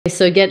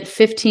So get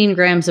 15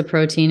 grams of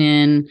protein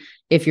in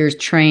if you're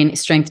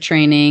strength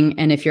training.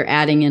 And if you're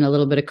adding in a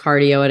little bit of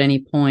cardio at any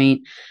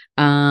point,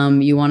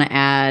 you want to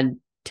add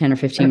 10 or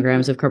 15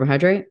 grams of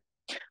carbohydrate.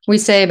 We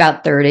say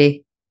about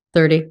 30.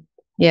 30.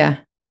 Yeah.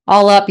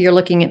 All up, you're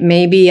looking at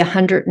maybe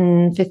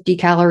 150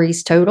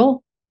 calories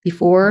total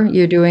before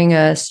you're doing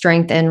a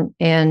strength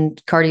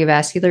and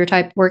cardiovascular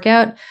type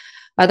workout.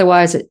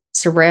 Otherwise,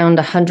 it's around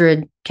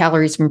 100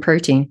 calories from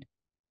protein.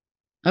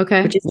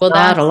 Okay. Which is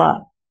not a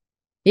lot.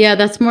 Yeah,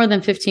 that's more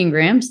than 15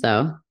 grams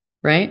though,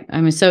 right?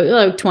 I mean, so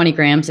like 20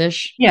 grams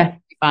ish. Yeah.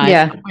 25,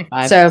 yeah.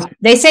 25. So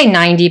they say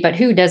 90, but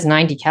who does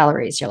 90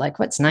 calories? You're like,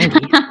 what's 90?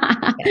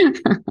 Okay.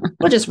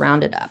 We'll just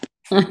round it up.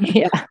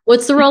 Yeah.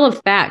 What's the role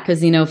of fat?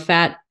 Because,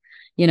 fat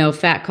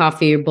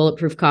coffee or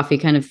bulletproof coffee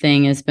kind of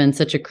thing has been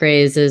such a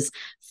craze. Is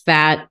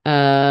fat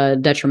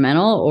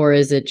detrimental, or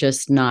is it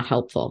just not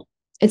helpful?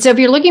 And so if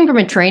you're looking from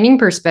a training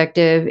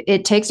perspective,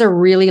 it takes a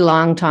really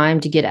long time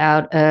to get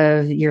out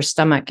of your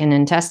stomach and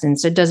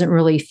intestines. So it doesn't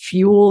really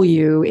fuel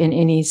you in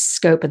any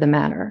scope of the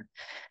matter.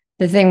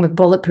 The thing with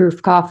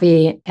bulletproof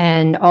coffee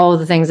and all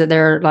the things that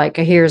they're like,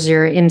 here's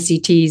your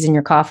MCTs in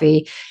your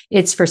coffee,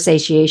 it's for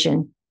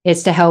satiation.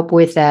 It's to help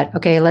with that.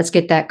 Okay, let's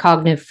get that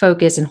cognitive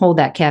focus and hold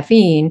that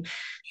caffeine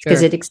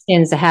because it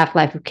extends the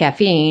half-life of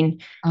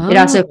caffeine. It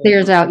also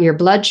clears out your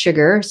blood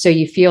sugar. So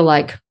you feel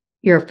like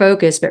you're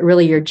focused, but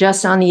really you're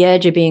just on the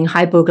edge of being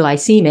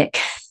hypoglycemic.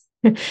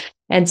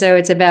 And so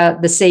it's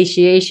about the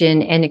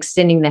satiation and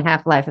extending the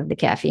half-life of the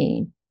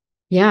caffeine.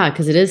 Yeah,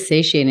 because it is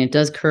satiating. It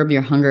does curb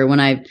your hunger.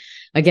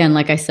 Again,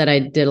 like I said, I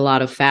did a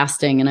lot of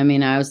fasting, and I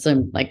mean, I was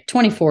like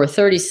 24,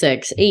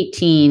 36,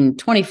 18,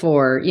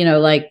 24,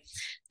 like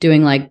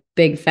doing like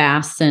big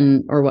fasts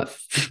or what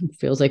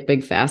feels like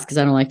big fast because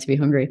I don't like to be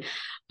hungry.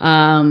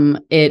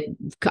 Coffee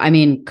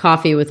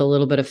with a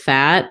little bit of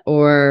fat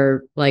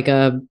or like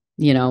a,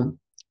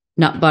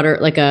 nut butter,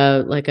 like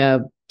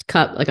a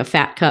cup, like a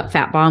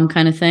fat bomb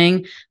kind of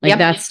thing. Like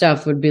that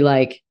stuff would be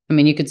like,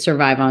 you could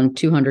survive on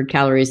 200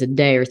 calories a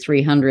day or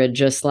 300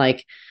 just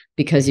like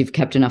because you've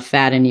kept enough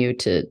fat in you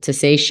to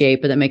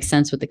satiate. But that makes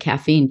sense with the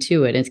caffeine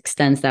too. It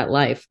extends that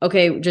life.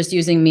 Okay. Just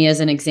using me as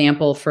an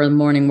example for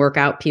morning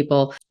workout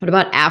people. What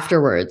about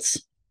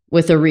afterwards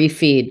with a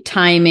refeed?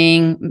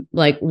 Timing,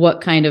 like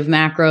what kind of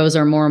macros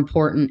are more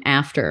important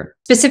after?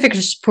 Specific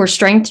for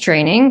strength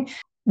training,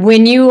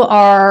 when you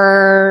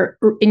are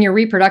in your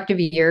reproductive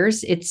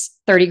years, it's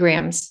 30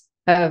 grams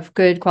of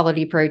good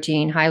quality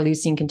protein, high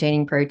leucine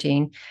containing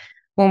protein.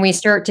 When we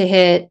start to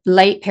hit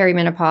late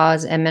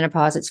perimenopause and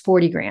menopause, it's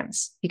 40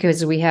 grams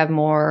because we have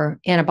more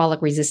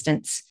anabolic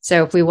resistance.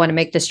 So if we want to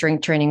make the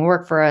strength training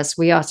work for us,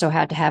 we also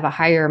had to have a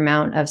higher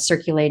amount of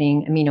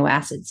circulating amino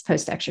acids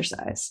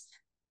post-exercise.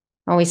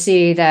 And we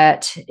see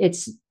that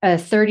it's a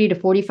 30 to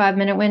 45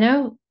 minute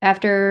window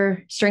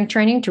after strength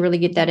training to really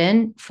get that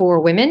in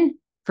for women.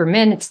 For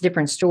men, it's a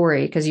different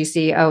story because you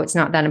see, it's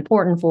not that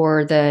important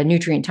for the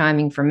nutrient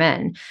timing for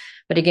men.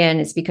 But again,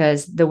 it's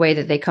because the way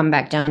that they come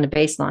back down to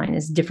baseline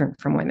is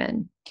different from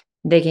women.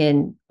 They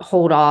can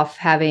hold off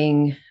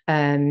having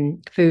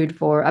food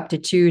for up to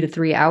 2 to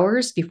 3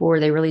 hours before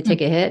they really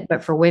take a hit.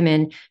 But for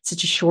women, it's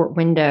such a short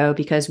window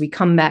because we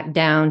come back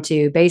down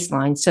to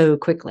baseline so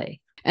quickly.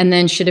 And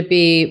then should it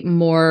be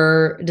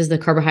more, does the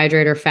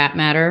carbohydrate or fat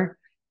matter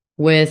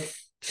with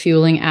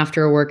fueling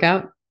after a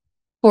workout?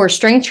 For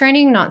strength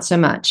training, not so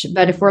much.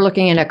 But if we're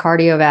looking at a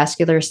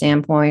cardiovascular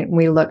standpoint,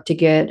 we look to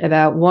get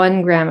about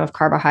 1 gram of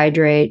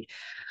carbohydrate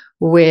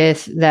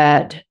with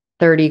that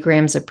 30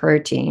 grams of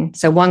protein.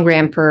 So 1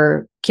 gram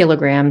per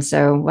kilogram.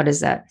 So what is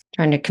that?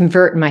 Trying to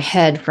convert in my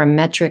head from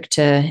metric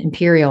to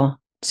imperial.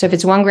 So if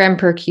it's 1 gram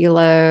per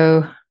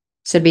kilo,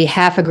 so it'd be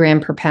 0.5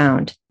 gram per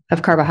pound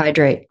of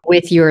carbohydrate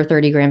with your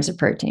 30 grams of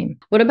protein.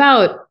 What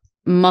about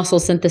muscle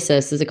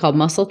synthesis? Is it called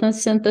muscle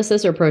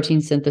synthesis or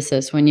protein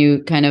synthesis? When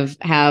you kind of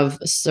have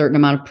a certain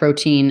amount of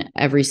protein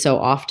every so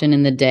often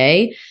in the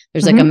day,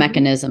 there's like a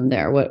mechanism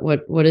there.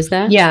 What is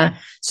that? Yeah.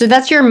 So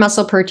that's your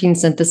muscle protein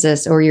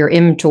synthesis or your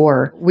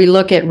mTOR. We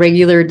look at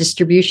regular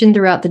distribution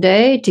throughout the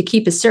day to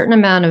keep a certain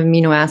amount of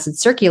amino acids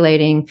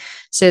circulating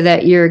so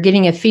that you're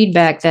getting a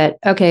feedback that,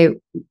 okay,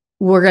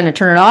 we're going to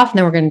turn it off, and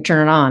then we're going to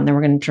turn it on, then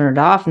we're going to turn it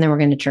off, and then we're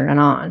going to turn it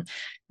on.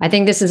 I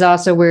think this is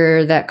also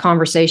where that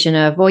conversation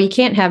of, well, you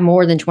can't have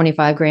more than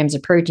 25 grams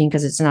of protein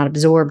because it's not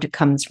absorbed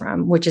comes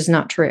from, which is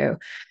not true.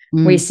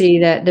 We see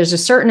that there's a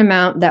certain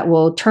amount that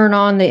will turn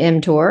on the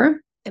mTOR,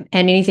 and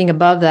anything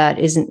above that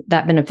isn't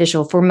that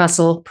beneficial for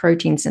muscle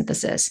protein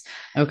synthesis.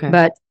 Okay.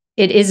 But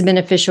it is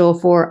beneficial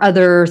for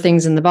other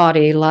things in the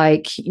body,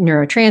 like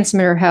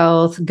neurotransmitter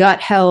health, gut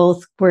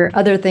health, where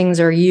other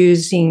things are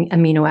using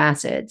amino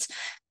acids.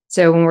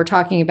 So when we're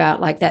talking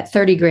about like that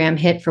 30 gram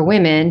hit for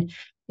women,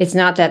 it's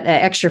not that the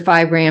extra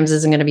 5 grams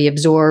isn't going to be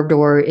absorbed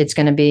or it's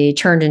going to be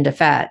turned into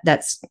fat.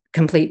 That's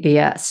complete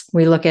BS.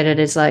 We look at it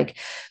as like,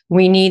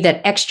 we need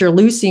that extra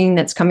leucine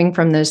that's coming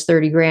from those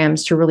 30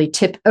 grams to really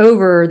tip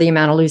over the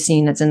amount of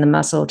leucine that's in the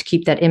muscle to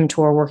keep that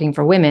mTOR working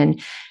for women.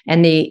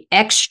 And the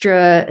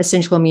extra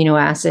essential amino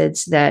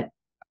acids that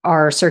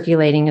are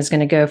circulating is going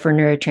to go for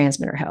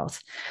neurotransmitter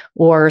health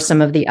or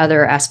some of the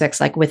other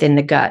aspects like within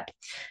the gut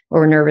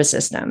or nervous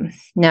system.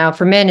 Now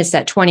for men, it's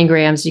that 20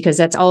 grams because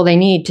that's all they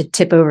need to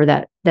tip over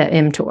that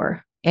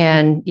mTOR.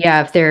 And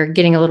yeah, if they're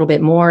getting a little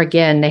bit more,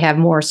 again, they have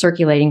more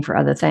circulating for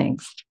other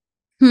things.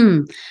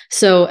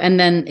 So, and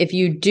then if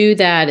you do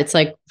that, it's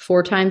like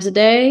 4 times a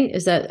day.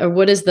 Is that, or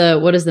what is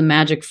the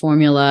magic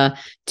formula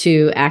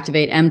to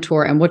activate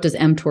mTOR, and what does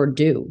mTOR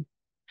do?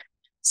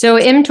 So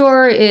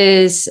mTOR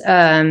is,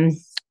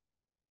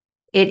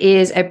 it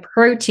is a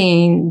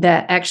protein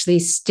that actually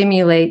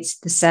stimulates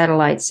the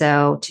satellite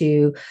cell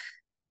to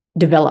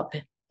develop.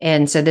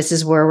 And so this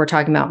is where we're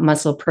talking about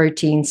muscle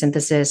protein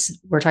synthesis.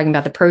 We're talking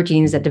about the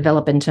proteins that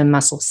develop into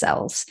muscle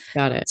cells.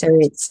 Got it. So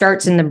it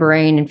starts in the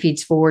brain and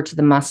feeds forward to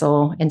the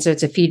muscle. And so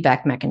it's a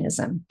feedback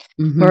mechanism.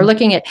 When we're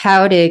looking at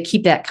how to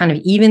keep that kind of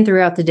even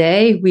throughout the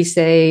day, we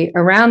say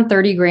around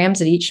 30 grams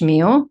at each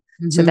meal.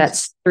 So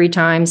that's 3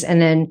 times,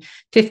 and then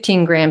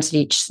 15 grams at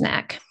each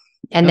snack.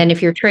 And then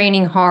if you're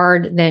training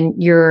hard, then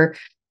you're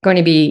going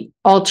to be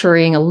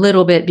altering a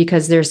little bit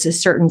because there's a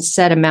certain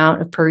set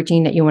amount of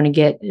protein that you want to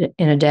get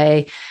in a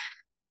day.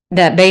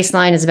 That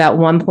baseline is about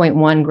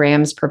 1.1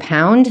 grams per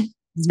pound,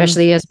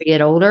 especially as we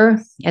get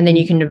older. And then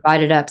you can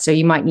divide it up. So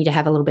you might need to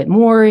have a little bit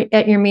more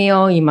at your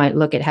meal. You might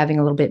look at having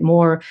a little bit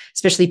more,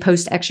 especially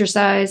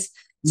post-exercise.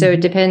 So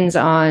it depends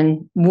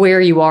on where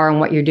you are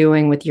and what you're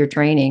doing with your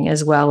training,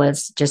 as well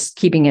as just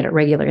keeping it at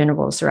regular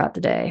intervals throughout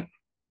the day.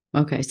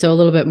 Okay. So a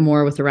little bit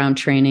more with around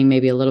training,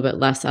 maybe a little bit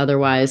less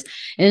otherwise.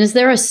 And is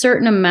there a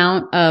certain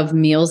amount of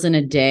meals in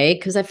a day?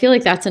 Because I feel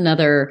like that's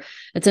another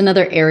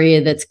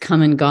area that's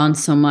come and gone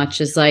so much,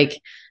 is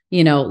like,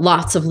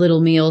 lots of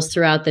little meals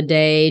throughout the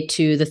day,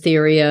 to the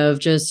theory of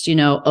just,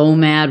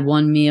 OMAD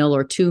 1 meal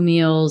or 2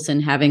 meals,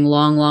 and having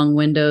long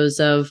windows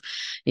of,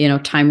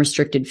 time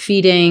restricted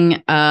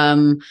feeding.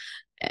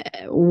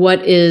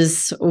 What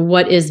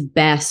is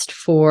best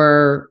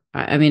for,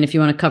 I mean, if you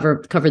want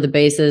to cover the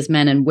bases,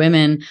 men and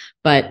women,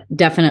 but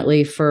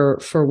definitely for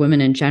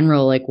women in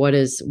general, like what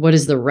is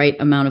the right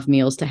amount of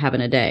meals to have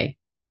in a day?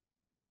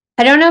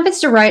 I don't know if it's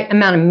the right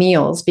amount of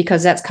meals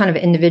because that's kind of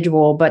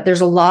individual, but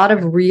there's a lot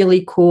of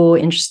really cool,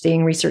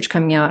 interesting research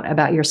coming out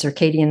about your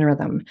circadian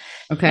rhythm.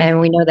 Okay. And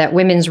we know that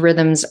women's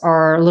rhythms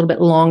are a little bit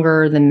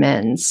longer than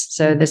men's.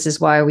 So this is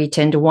why we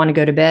tend to want to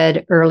go to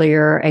bed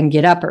earlier and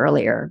get up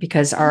earlier,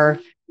 because our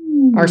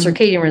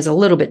circadian rhythm is a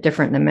little bit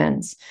different than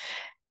men's.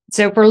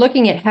 So if we're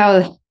looking at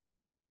how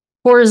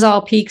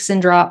cortisol peaks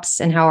and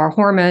drops and how our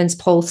hormones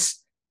pulse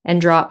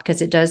and drop,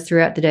 because it does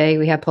throughout the day,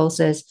 we have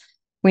pulses.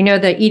 We know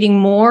that eating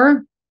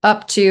more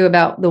up to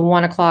about the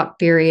 1 o'clock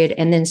period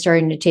and then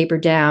starting to taper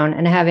down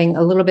and having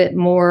a little bit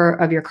more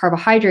of your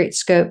carbohydrate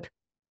scope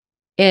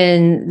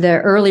in the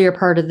earlier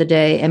part of the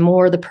day and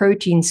more of the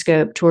protein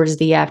scope towards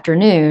the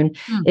afternoon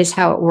is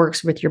how it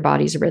works with your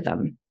body's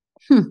rhythm.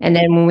 And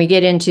then when we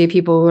get into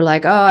people who are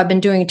like, oh, I've been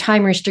doing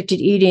time restricted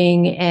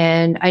eating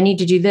and I need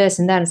to do this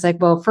and that, it's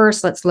like, well,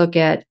 first let's look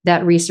at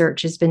that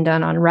research has been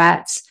done on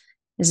rats,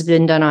 it's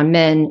been done on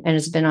men, and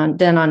it's been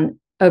done on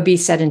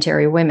obese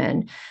sedentary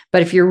women.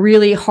 But if you're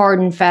really hard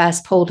and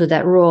fast pulled to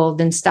that rule,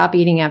 then stop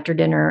eating after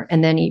dinner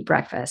and then eat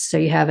breakfast. So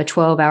you have a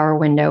 12-hour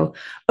window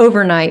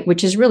overnight,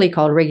 which is really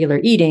called regular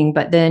eating,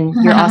 but then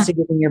you're also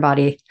giving your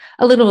body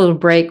a little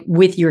break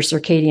with your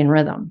circadian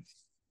rhythm.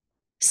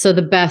 So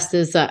the best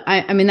is,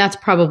 I mean, that's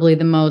probably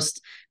the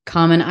most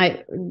common.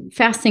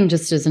 Fasting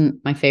just isn't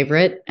my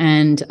favorite,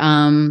 and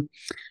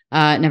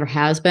it never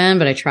has been,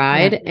 but I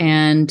tried.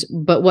 Yeah.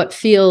 But what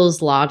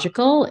feels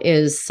logical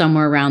is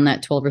somewhere around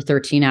that 12 or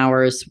 13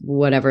 hours,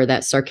 whatever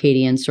that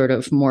circadian sort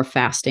of more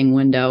fasting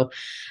window.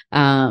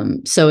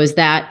 So is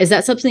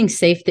that something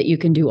safe that you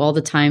can do all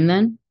the time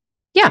then?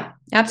 Yeah,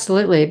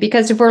 absolutely.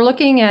 Because if we're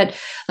looking at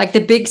like the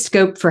big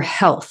scope for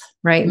health,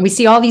 right? We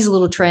see all these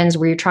little trends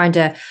where you're trying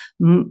to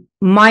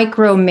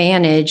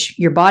micromanage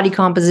your body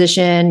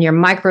composition, you're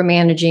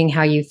micromanaging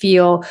how you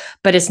feel,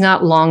 but it's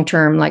not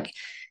long-term. Like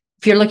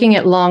if you're looking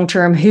at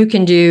long-term, who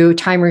can do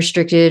time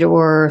restricted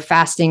or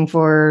fasting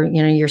for,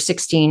 your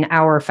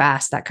 16-hour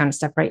fast, that kind of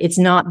stuff, right? It's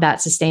not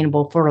that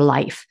sustainable for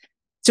life.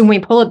 So when we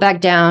pull it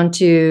back down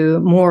to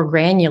more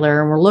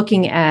granular and we're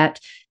looking at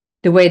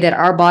the way that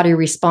our body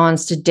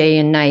responds to day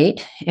and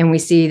night, and we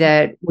see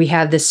that we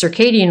have this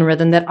circadian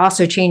rhythm that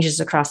also changes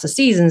across the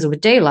seasons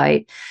with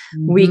daylight,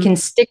 we can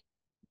stick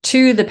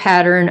to the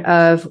pattern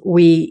of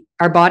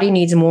our body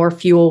needs more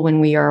fuel when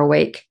we are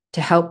awake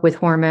to help with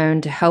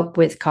hormone, to help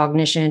with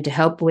cognition, to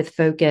help with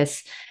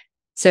focus.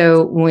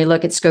 So when we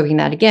look at scoping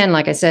that again,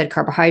 like I said,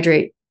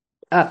 carbohydrate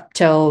up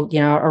till,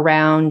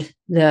 around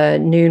the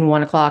noon,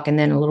 1 o'clock, and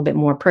then a little bit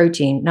more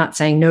protein, not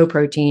saying no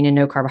protein and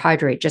no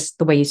carbohydrate, just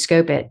the way you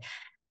scope it.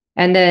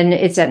 And then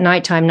it's at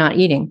nighttime, not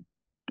eating,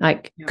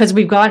 because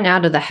we've gotten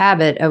out of the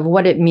habit of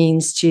what it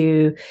means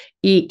to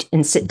eat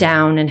and sit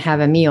down and have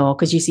a meal.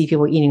 Because you see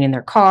people eating in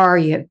their car,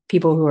 you have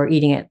people who are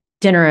eating at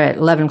dinner at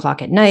 11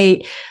 o'clock at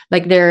night.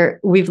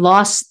 We've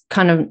lost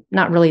kind of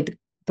not really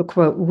the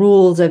quote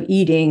rules of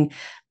eating,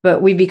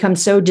 but we've become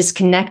so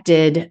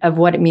disconnected of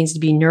what it means to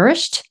be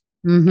nourished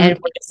And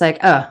we're just like,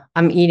 oh,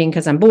 I'm eating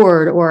because I'm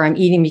bored, or I'm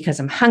eating because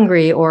I'm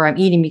hungry, or I'm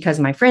eating because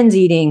my friend's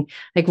eating.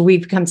 Like,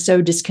 we've become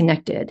so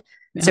disconnected.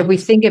 Yeah. So if we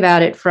think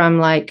about it from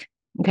like,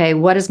 okay,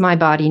 what does my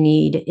body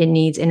need? It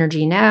needs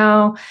energy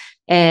now,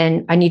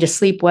 and I need to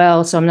sleep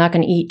well. So I'm not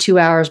going to eat 2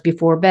 hours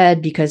before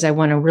bed because I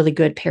want a really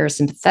good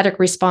parasympathetic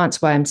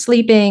response while I'm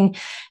sleeping.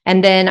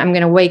 And then I'm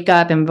going to wake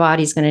up and my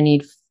body's going to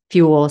need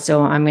fuel.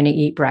 So I'm going to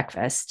eat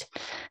breakfast.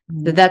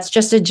 So that's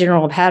just a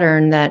general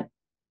pattern that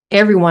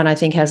everyone, I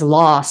think, has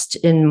lost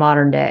in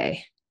modern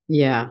day.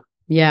 Yeah.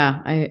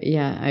 I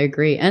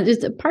agree. And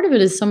part of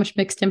it is so much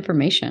mixed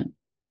information.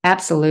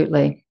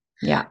 Absolutely.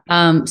 Yeah.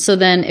 So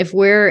then if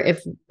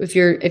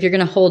you're going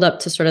to hold up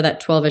to sort of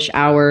that 12-ish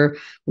hour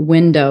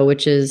window,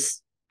 which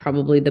is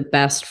probably the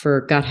best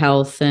for gut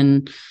health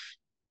and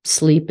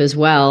sleep as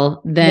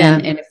well,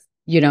 then, and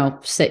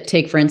if,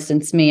 take, for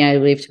instance, me, I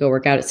leave to go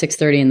work out at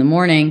 6:30 in the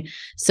morning.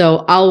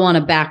 So I'll want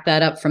to back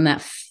that up from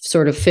that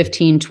sort of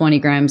 15, 20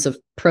 grams of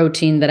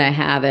protein that I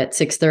have at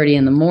 6:30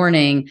 in the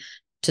morning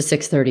to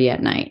 6:30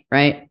 at night.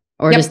 Right.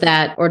 Or does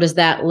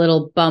that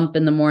little bump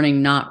in the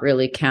morning not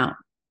really count?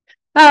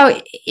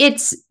 Oh,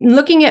 it's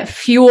looking at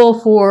fuel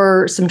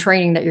for some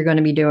training that you're going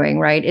to be doing,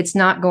 right? It's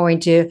not going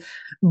to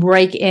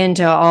break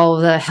into all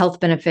the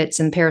health benefits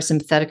and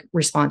parasympathetic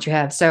response you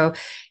have. So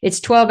it's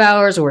 12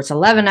 hours or it's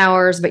 11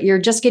 hours, but you're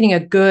just getting a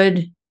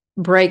good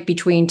break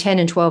between 10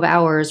 and 12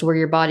 hours where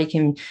your body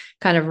can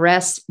kind of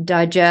rest,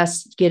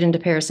 digest, get into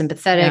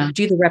parasympathetic,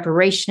 do the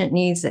reparation it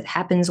needs that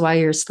happens while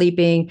you're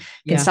sleeping,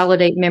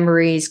 consolidate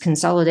memories,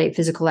 consolidate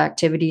physical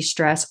activity,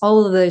 stress,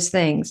 all of those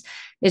things.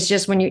 It's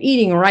just when you're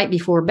eating right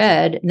before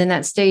bed, then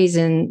that stays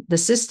in the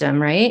system,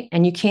 right?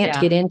 And you can't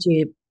get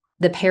into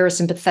the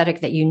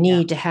parasympathetic that you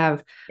need to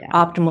have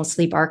optimal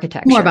sleep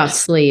architecture. More about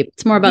sleep.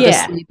 It's more about the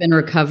sleep and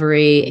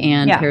recovery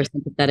and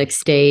parasympathetic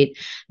state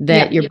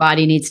that your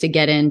body needs to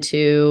get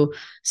into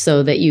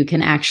so that you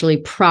can actually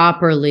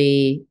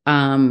properly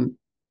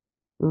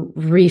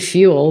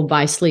refuel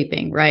by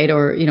sleeping, right?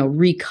 Or,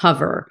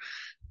 recover.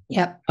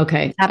 Yep.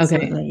 Okay.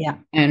 Absolutely. Okay. Yeah.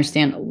 I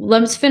understand.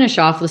 Let's finish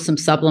off with some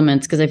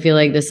supplements because I feel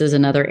like this is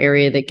another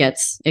area that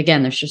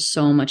there's just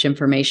so much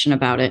information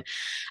about it.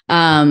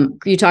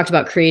 You talked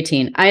about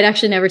creatine. I had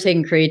actually never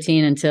taken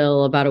creatine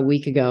until about a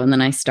week ago. And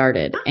then I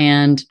started,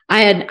 and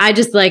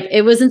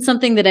it wasn't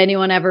something that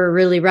anyone ever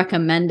really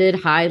recommended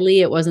highly.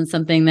 It wasn't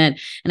something and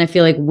I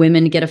feel like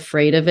women get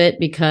afraid of it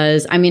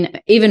because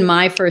even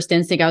my first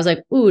instinct, I was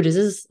like, ooh,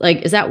 is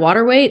that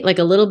water weight? Like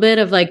a little bit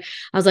of I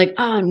was like,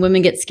 oh, and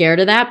women get scared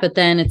of that. But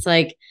then it's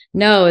like,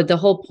 no, the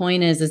whole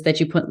point is that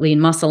you put lean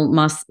muscle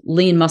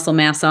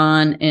mass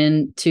on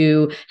and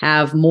to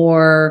have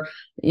more,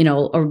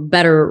 a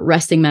better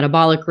resting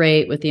metabolic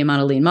rate with the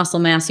amount of lean muscle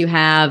mass you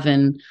have.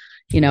 And,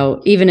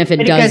 even if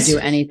it does do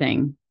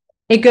anything.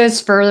 It goes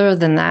further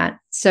than that.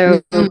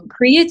 So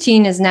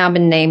creatine has now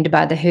been named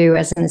by the WHO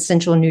as an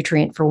essential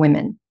nutrient for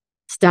women.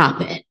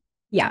 Stop it.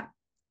 Yeah.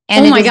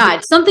 And oh my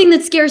God, something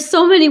that scares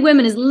so many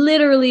women is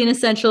literally an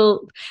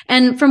essential.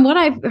 And from what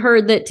I've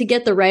heard, that to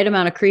get the right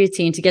amount of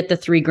creatine, to get the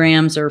 3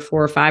 grams or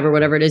 4 or 5 or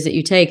whatever it is that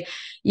you take,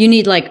 you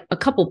need like a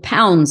couple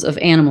pounds of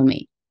animal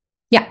meat.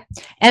 Yeah.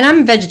 And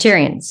I'm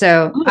vegetarian,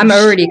 so I'm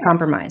already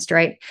compromised,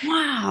 right?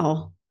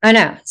 Wow. I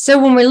know. So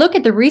when we look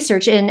at the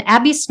research, and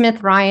Abby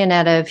Smith-Ryan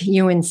out of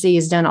UNC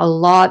has done a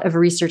lot of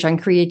research on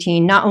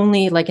creatine, not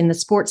only like in the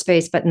sports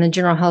space, but in the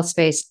general health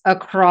space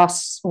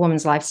across a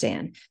woman's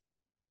lifespan.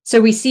 So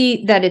we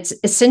see that it's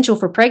essential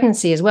for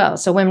pregnancy as well.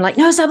 So women are like,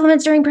 no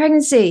supplements during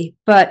pregnancy,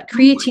 but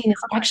creatine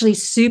is actually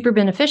super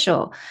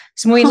beneficial.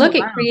 So when we look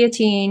at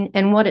creatine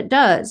and what it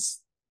does,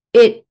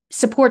 it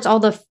supports all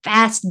the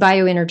fast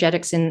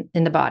bioenergetics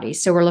in the body.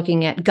 So we're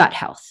looking at gut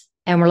health,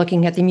 and we're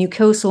looking at the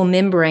mucosal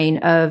membrane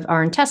of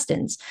our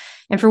intestines.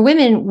 And for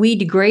women, we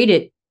degrade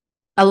it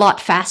a lot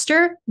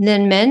faster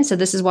than men. So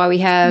this is why we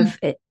have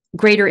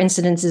greater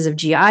incidences of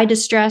GI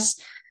distress.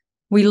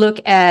 We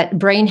look at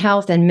brain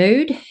health and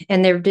mood,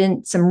 and there have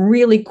been some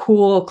really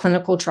cool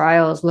clinical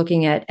trials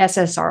looking at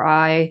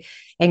SSRI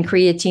and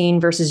creatine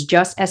versus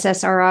just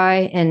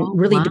SSRI and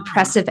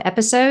depressive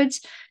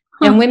episodes.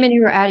 And women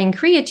who are adding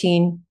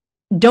creatine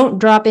don't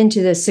drop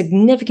into the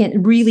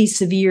significant, really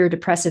severe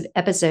depressive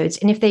episodes.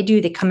 And if they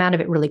do, they come out of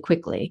it really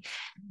quickly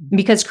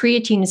because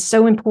creatine is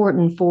so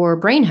important for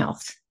brain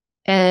health.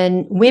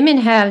 And women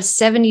have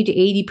 70 to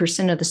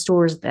 80% of the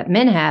stores that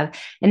men have.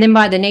 And then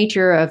by the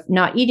nature of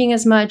not eating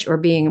as much or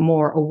being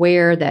more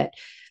aware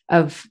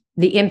of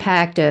the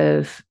impact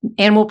of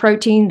animal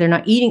protein, they're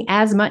not eating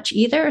as much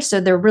either. So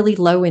they're really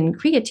low in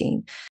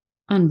creatine.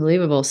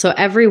 Unbelievable. So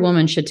every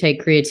woman should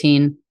take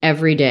creatine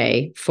every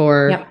day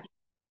for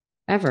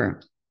ever.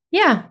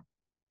 Yeah.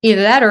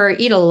 Either that or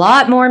eat a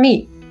lot more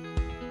meat.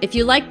 If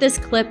you like this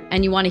clip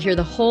and you want to hear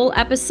the whole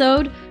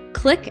episode,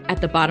 click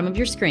at the bottom of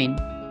your screen.